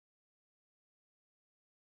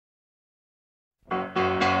Just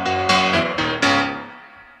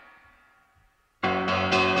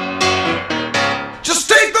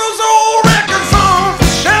take those old records off the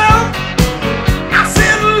shelf. I sit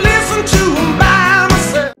and listen to them by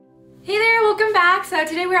myself. Hey there, welcome back. So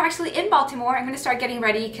today we're actually in Baltimore. I'm going to start getting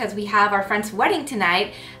ready because we have our friend's wedding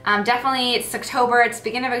tonight. Definitely it's October, it's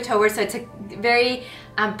beginning of October, so it's a very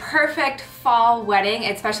perfect fall wedding,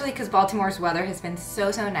 especially because Baltimore's weather has been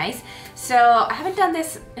so nice. So I haven't done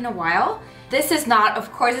this in a while. This is not,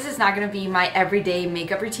 of course, this is not going to be my everyday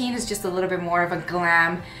makeup routine. It's just a little bit more of a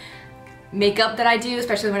glam makeup that I do,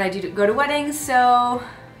 especially when I do go to weddings. So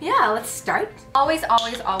yeah, let's start. Always,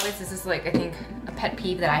 this is like I think a pet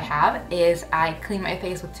peeve that I have is I clean my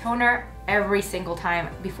face with toner every single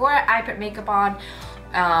time before I put makeup on.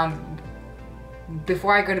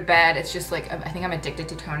 Before I go to bed, it's just like I think I'm addicted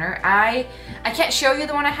to toner. I can't show you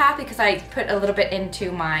the one I have because I put a little bit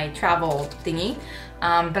into my travel thingy,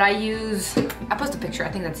 but I'll post a picture,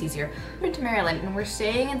 I think that's easier. We're to Maryland and we're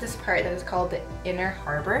staying in this part that is called the Inner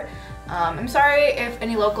Harbor. I'm sorry if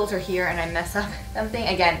any locals are here and I mess up something.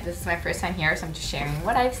 Again, this is my first time here, so I'm just sharing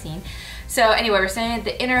what I've seen. So anyway, we're staying at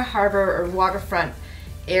the Inner Harbor or waterfront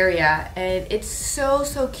area, and it's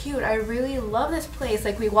so cute. I really love this place.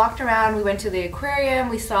 Like, we walked around, we went to the aquarium,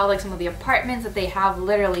 we saw like some of the apartments that they have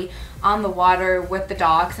literally on the water with the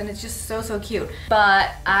docks, and it's just so cute.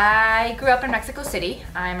 But I grew up in Mexico City.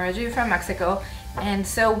 I'm originally from Mexico, and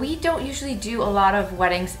so we don't usually do a lot of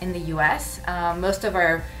weddings in the US. Most of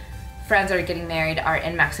our friends that are getting married are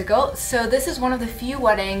in Mexico, so this is one of the few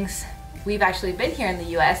weddings we've actually been here in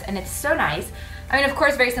the US, and it's so nice. I mean, of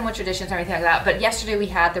course, very similar traditions and everything like that, but yesterday we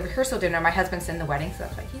had the rehearsal dinner. My husband's in the wedding, so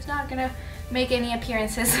that's why he's not gonna make any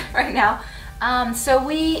appearances right now.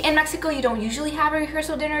 So in Mexico, you don't usually have a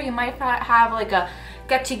rehearsal dinner. You might have like a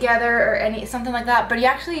get-together or something like that, but you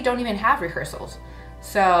actually don't even have rehearsals.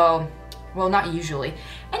 So, well, not usually.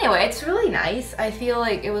 Anyway, it's really nice. I feel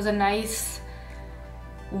like it was a nice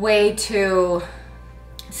way to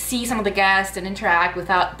see some of the guests and interact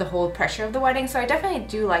without the whole pressure of the wedding, so I definitely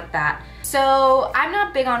do like that. So I'm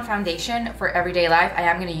not big on foundation for everyday life. I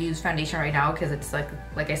am going to use foundation right now because it's like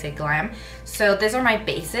I say, glam. So these are my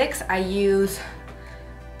basics. I use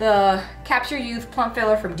the Capture Youth Plump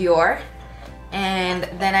Filler from Dior, and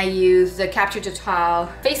then I use the Capture Total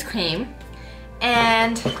face cream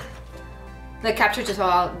and the Capture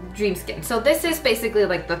Total Dream Skin. So this is basically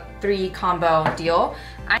like the 3 combo deal.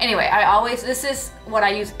 Anyway, this is what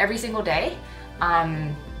I use every single day.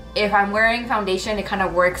 If I'm wearing foundation, it kind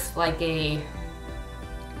of works like a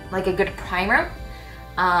good primer.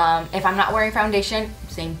 If I'm not wearing foundation,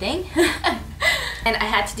 same thing. And I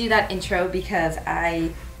had to do that intro because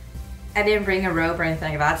I didn't bring a robe or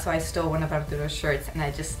anything like that, so I stole one of Arturo's shirts,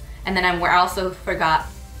 and then I also forgot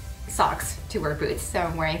socks to wear boots, so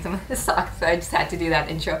I'm wearing some of the socks, so I just had to do that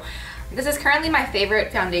intro. This is currently my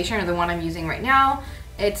favorite foundation, or the one I'm using right now.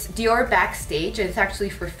 It's Dior Backstage, and it's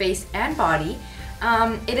actually for face and body.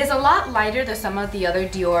 It is a lot lighter than some of the other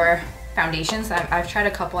Dior foundations. I've tried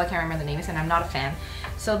a couple, I can't remember the names, and I'm not a fan.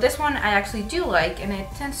 So this one I actually do like, and it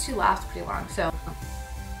tends to last pretty long. So,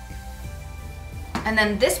 and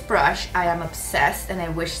then this brush, I am obsessed, and I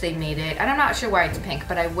wish they made it, and I'm not sure why it's pink,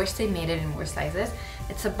 but I wish they made it in more sizes.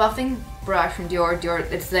 It's a buffing brush from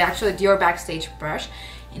Dior. It's the actual Dior Backstage brush,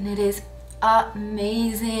 and it is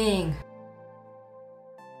amazing.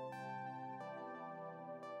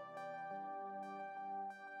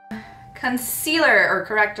 Concealer or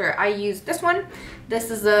corrector, I use this one.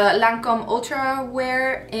 This is the Lancome Ultra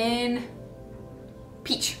Wear in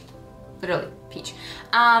Peach, literally peach.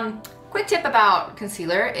 Quick tip about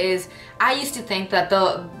concealer is I used to think that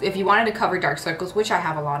if you wanted to cover dark circles, which I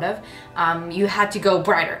have a lot of, you had to go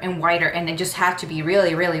brighter and whiter, and it just had to be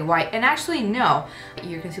really white. And actually, no,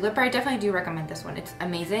 your concealer, but I definitely do recommend this one. It's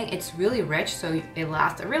amazing. It's really rich, so it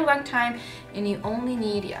lasts a real long time, and you only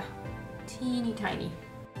need, yeah, teeny tiny.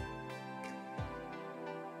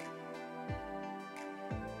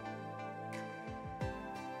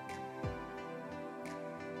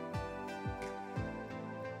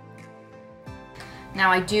 Now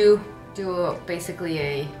I do basically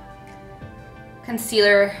a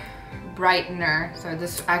concealer brightener. So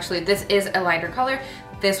this is a lighter color.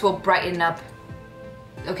 This will brighten up.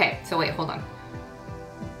 Okay, so wait, hold on.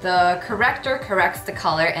 The corrector corrects the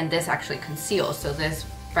color, and this actually conceals. So this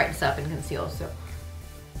brightens up and conceals. So.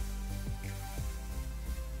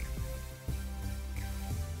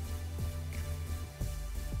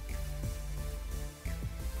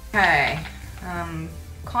 Okay,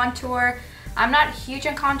 contour. I'm not huge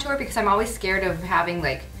on contour because I'm always scared of having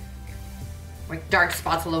like dark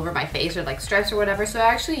spots all over my face or like stripes or whatever. So I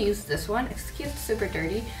actually use this one. Excuse it's super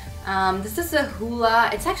dirty, This is a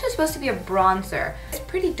Hoola. It's actually supposed to be a bronzer. It's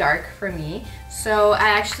pretty dark for me, so I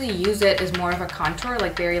actually use it as more of a contour,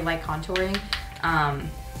 like very light contouring.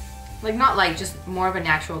 Like not light, just more of a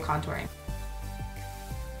natural contouring.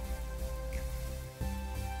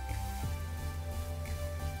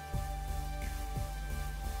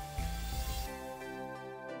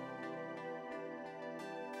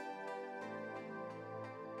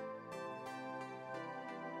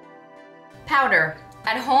 Powder.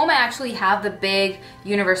 At home, I actually have the big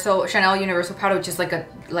Chanel Universal powder, which is like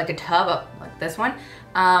a tub of like this one.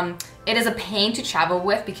 It is a pain to travel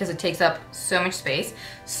with because it takes up so much space.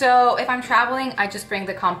 So if I'm traveling, I just bring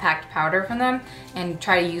the compact powder from them and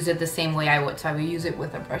try to use it the same way I would. So I would use it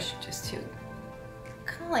with a brush just to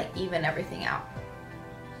kind of like even everything out.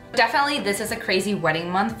 Definitely, this is a crazy wedding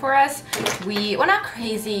month for us. Well, not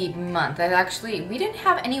crazy month. We didn't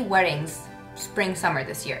have any weddings spring, summer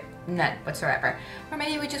this year. None whatsoever. Or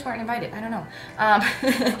maybe we just weren't invited, I don't know.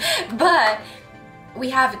 But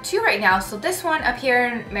we have 2 right now. So this one up here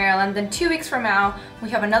in Maryland, then 2 weeks from now, we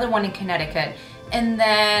have another one in Connecticut. And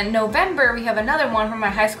then November, we have another one from my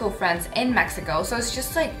high school friends in Mexico. So it's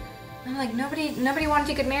just like, I'm like, nobody wanted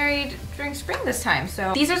to get married during spring this time.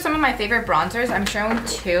 So these are some of my favorite bronzers. I'm showing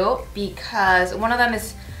 2 because one of them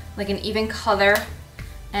is like an even color.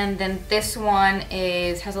 And then this one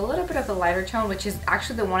has a little bit of a lighter tone, which is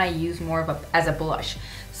actually the one I use more of as a blush.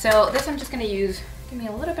 So this I'm just gonna use, give me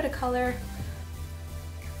a little bit of color.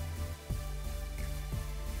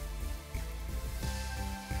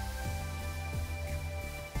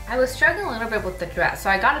 I was struggling a little bit with the dress. So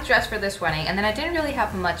I got a dress for this wedding, and then I didn't really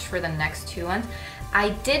have much for the next 2 ones.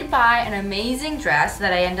 I did buy an amazing dress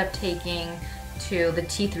that I ended up taking to the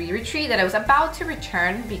T3 retreat that I was about to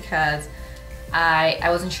return because I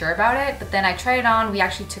wasn't sure about it, but then I tried it on. We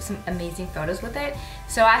actually took some amazing photos with it.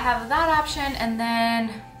 So I have that option, and then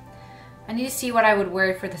I need to see what I would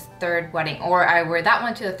wear for the 3rd wedding, or I wear that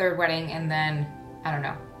one to the 3rd wedding, and then, I don't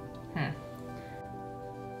know.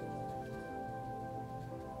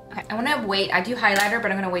 Okay, I'm gonna wait. I do highlighter, but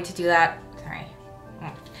I'm gonna wait to do that, sorry,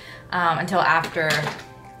 until after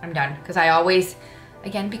I'm done. Because I always,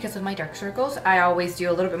 again, because of my dark circles, I always do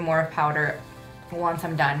a little bit more of powder once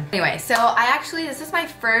I'm done. Anyway, so this is my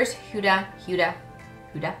first Huda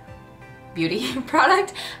beauty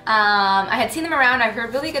product. I had seen them around, I've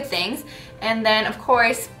heard really good things. And then of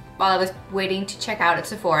course, while I was waiting to check out at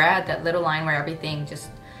Sephora, that little line where everything just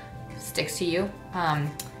sticks to you,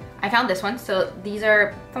 I found this one. So these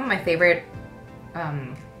are some of my favorite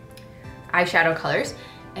eyeshadow colors.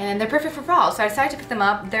 And they're perfect for fall, so I decided to pick them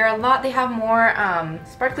up. They have more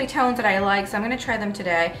sparkly tones that I like, so I'm gonna try them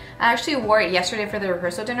today. I actually wore it yesterday for the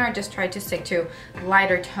rehearsal dinner. I just tried to stick to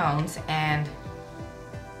lighter tones, and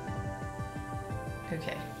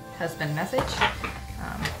okay, husband message.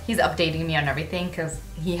 He's updating me on everything because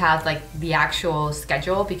he has like the actual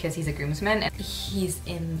schedule because he's a groomsman and he's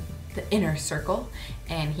in the inner circle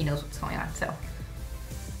and he knows what's going on, so.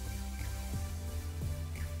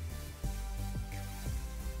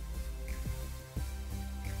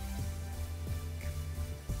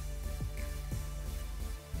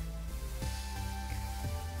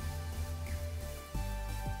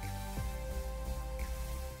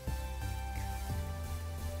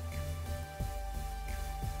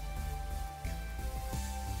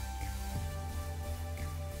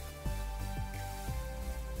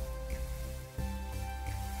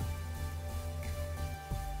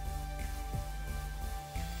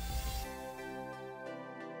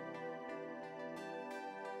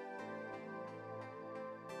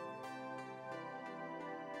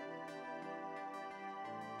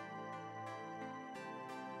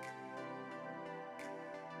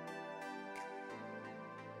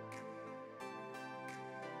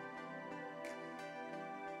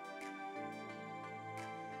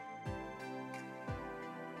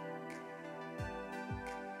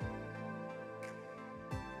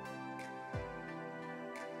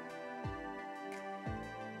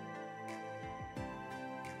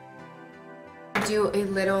 Do a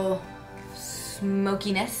little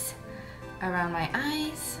smokiness around my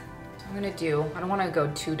eyes. So I don't want to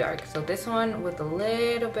go too dark. So this one with a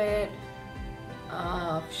little bit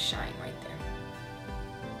of shine right there.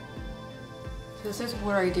 So this is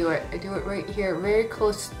where I do it. I do it right here, very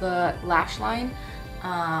close to the lash line.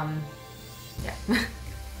 Yeah.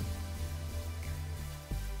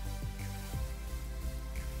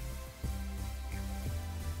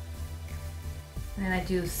 And then I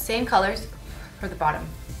do same colors for the bottom.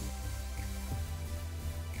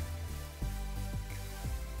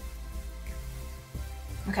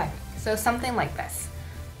 Okay, so something like this.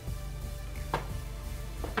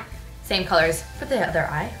 same colors for the other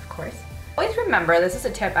eye, of course. Always remember, this is a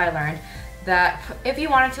tip I learned, that if you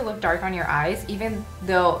want it to look dark on your eyes, even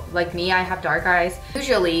though like me, I have dark eyes,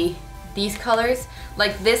 usually these colors,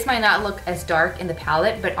 like this might not look as dark in the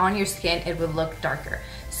palette, but on your skin it would look darker.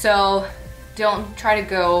 So don't try to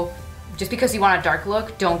go, just because you want a dark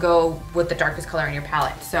look, don't go with the darkest color in your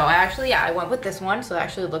palette. So I went with this one, so it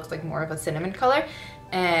actually looks like more of a cinnamon color,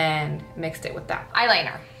 and mixed it with that.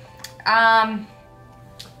 Eyeliner.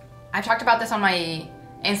 I talked about this on my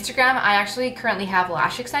Instagram. I actually currently have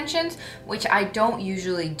lash extensions, which I don't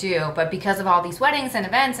usually do, but because of all these weddings and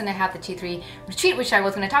events, and I have the T3 retreat, which I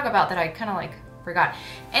was going to talk about, that I kind of like forgot.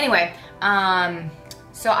 Anyway,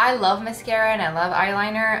 so I love mascara and I love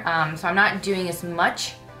eyeliner, so I'm not doing as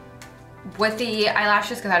much with the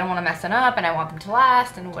eyelashes because I don't want to mess them up and I want them to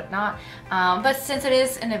last and whatnot. But since it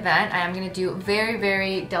is an event, I am going to do very,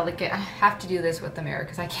 very delicate, I have to do this with the mirror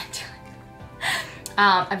because I can't do it.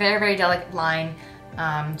 A very, very delicate line,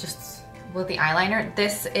 just with the eyeliner.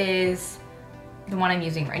 This is the one I'm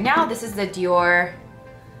using right now. This is the Dior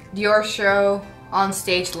Show On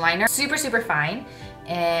Stage liner. Super, super fine,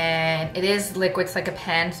 and it is liquid. It's like a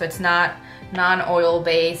pen, so it's not non-oil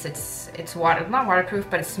based. It's not waterproof,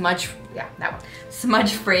 but it's smudge. Yeah, that one,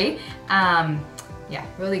 smudge free. Yeah,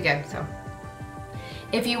 really good. So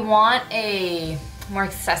if you want a more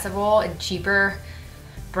accessible and cheaper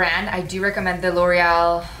brand, I do recommend the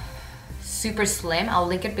L'Oreal Super Slim. I'll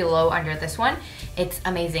link it below under this one. It's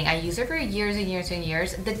amazing. I use it for years and years and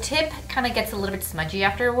years. The tip kind of gets a little bit smudgy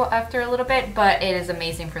after a little bit, but it is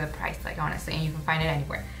amazing for the price, like honestly, and you can find it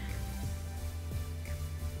anywhere.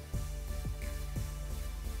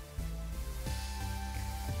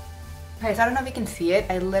 Okay, so I don't know if you can see it.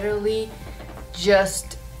 I literally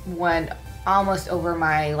just went almost over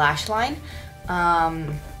my lash line.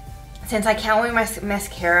 Since I can't wear my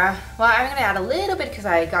mascara, well, I'm gonna add a little bit because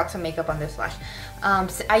I got some makeup on this lash.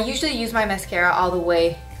 So I usually use my mascara all the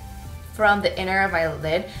way from the inner of my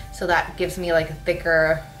lid, so that gives me like a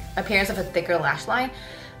thicker appearance of a thicker lash line.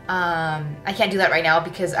 I can't do that right now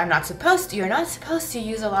because I'm not supposed to. You're not supposed to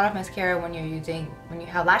use a lot of mascara when you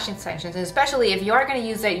have lash extensions, and especially if you are going to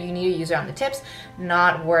use it, you need to use it on the tips,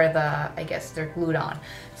 not where I guess they're glued on.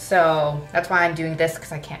 So that's why I'm doing this,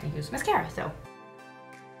 because I can't use mascara. So.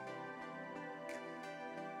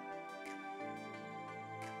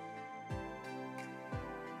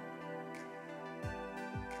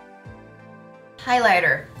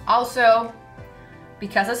 Highlighter. Also,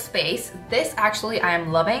 because of space, this actually I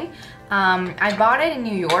am loving. I bought it in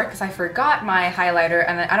New York because I forgot my highlighter,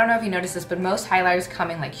 and I don't know if you noticed this, but most highlighters come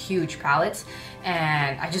in like huge palettes,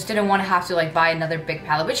 and I just didn't want to have to like buy another big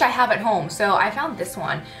palette, which I have at home. So I found this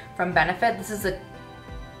one from Benefit. This is a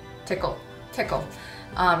Tickle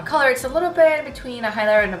color. It's a little bit between a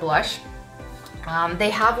highlighter and a blush. They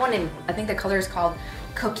have one in, I think the color is called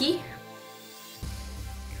Cookie.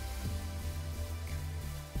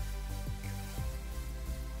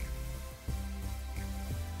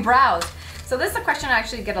 Brows. So this is a question I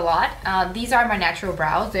actually get a lot. These are my natural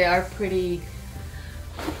brows. They are pretty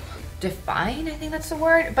defined, I think that's the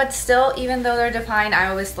word. But still, even though they're defined, I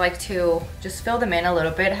always like to just fill them in a little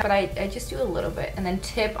bit. But I just do a little bit. And then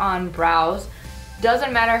tip on brows.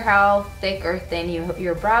 Doesn't matter how thick or thin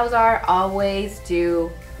your brows are, always do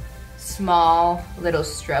small little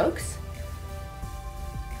strokes.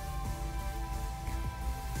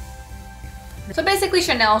 So basically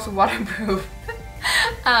Chanel's waterproof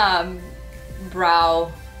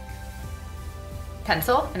brow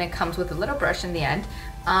pencil, and it comes with a little brush in the end.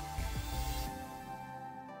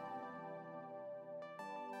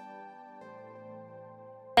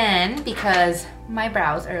 Then, because my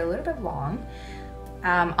brows are a little bit long,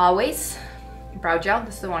 always brow gel.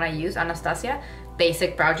 This is the one I use, Anastasia.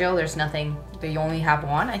 Basic brow gel. There's nothing, they only have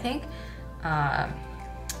one, I think.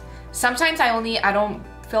 Sometimes I don't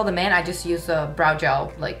fill them in, I just use the brow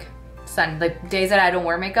gel, like days that I don't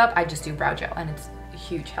wear makeup, I just do brow gel, and it's a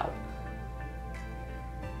huge help.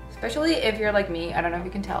 Especially if you're like me, I don't know if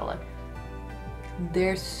you can tell, look.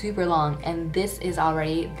 They're super long, and this is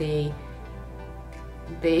already,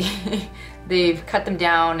 they've cut them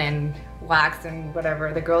down and waxed and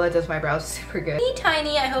whatever. The girl that does my brows is super good. Teeny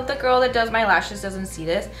tiny, I hope the girl that does my lashes doesn't see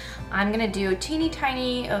this. I'm gonna do a teeny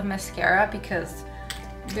tiny of mascara because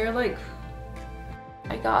they're like,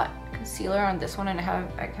 I got concealer on this one and I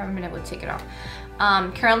haven't been able to take it off.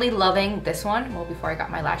 Currently loving this one, well, before I got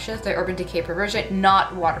my lashes, the Urban Decay Perversion,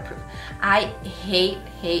 not waterproof. I hate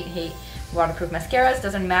waterproof mascaras.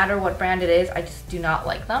 Doesn't matter what brand it is, I just do not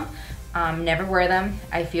like them. Never wear them.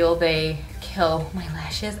 I feel they kill my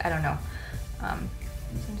lashes. I don't know. So I'm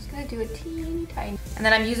just gonna do a teeny tiny. And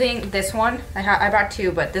then I'm using this one. I brought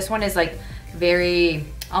two, but this one is like very,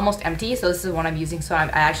 almost empty. So this is one I'm using, so I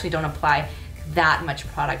actually don't apply that much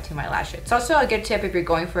product to my lashes. It's also a good tip if you're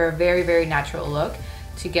going for a very, very natural look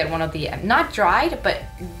to get one of the, not dried, but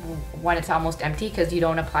when it's almost empty, because you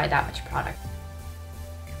don't apply that much product.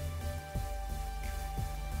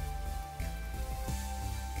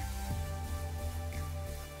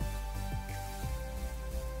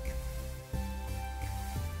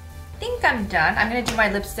 I think I'm done. I'm gonna do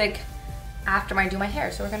my lipstick after I do my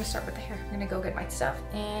hair. So we're gonna start with the hair. I'm gonna go get my stuff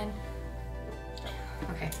and,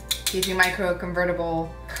 okay. Using micro convertible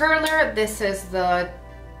curler. This is the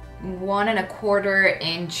 1 1/4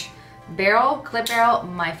 inch barrel, clip barrel,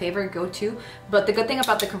 my favorite go-to. But the good thing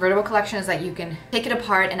about the convertible collection is that you can take it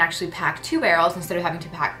apart and actually pack 2 barrels instead of having to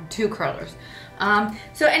pack 2 curlers.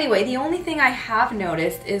 So anyway, the only thing I have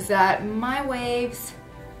noticed is that my waves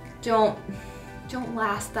don't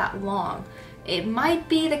last that long. It might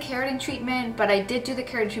be the keratin treatment, but I did do the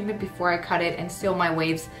keratin treatment before I cut it, and still my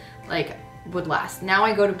waves like would last. Now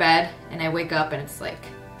I go to bed and I wake up and it's like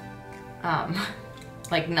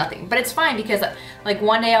nothing. But it's fine because like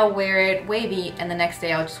one day I'll wear it wavy and the next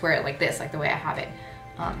day I'll just wear it like this, like the way I have it.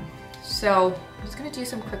 So I'm just gonna do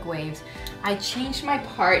some quick waves. I changed my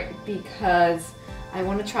part because I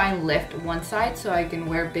want to try and lift one side so I can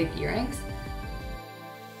wear big earrings.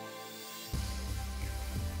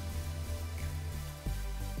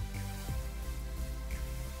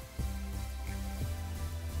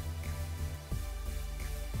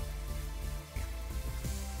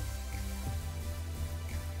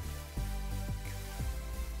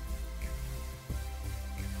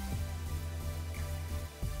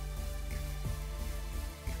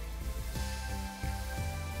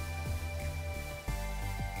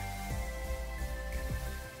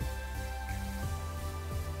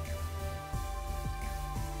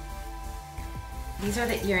 These are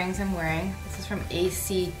the earrings I'm wearing. This is from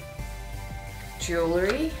AC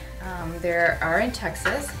Jewelry. They are in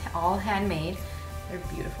Texas, all handmade. They're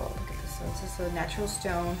beautiful. Look at this. So it's just a natural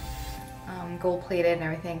stone, gold plated and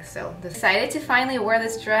everything. So decided to finally wear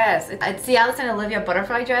this dress. It's the Alice and Olivia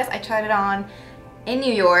butterfly dress. I tried it on in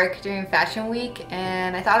New York during Fashion Week,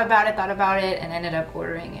 and I thought about it, and ended up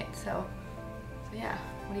ordering it. So yeah,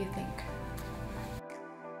 what do you think?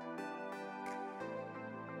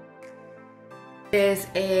 Is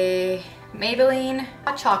a Maybelline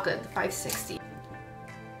Hot Chocolate 560.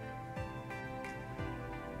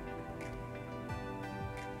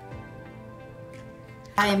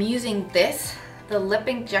 I am using this, the Lip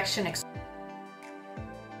Injection.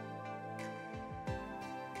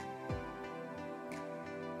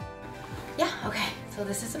 Yeah, okay, so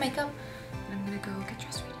this is the makeup, and I'm gonna go get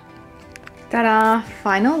dressed ready. Ta-da,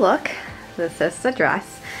 final look. This is the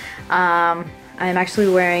dress. I'm actually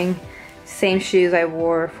wearing same shoes I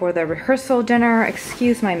wore for the rehearsal dinner,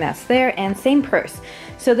 excuse my mess there, and same purse.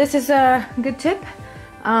 So this is a good tip.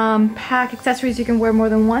 Pack accessories you can wear more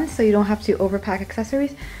than once, so you don't have to overpack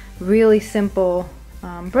accessories. Really simple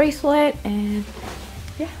bracelet, and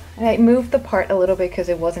yeah. And I moved the part a little bit because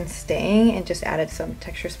it wasn't staying, and just added some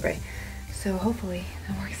texture spray. So hopefully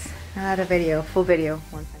that works. Not a video, full video.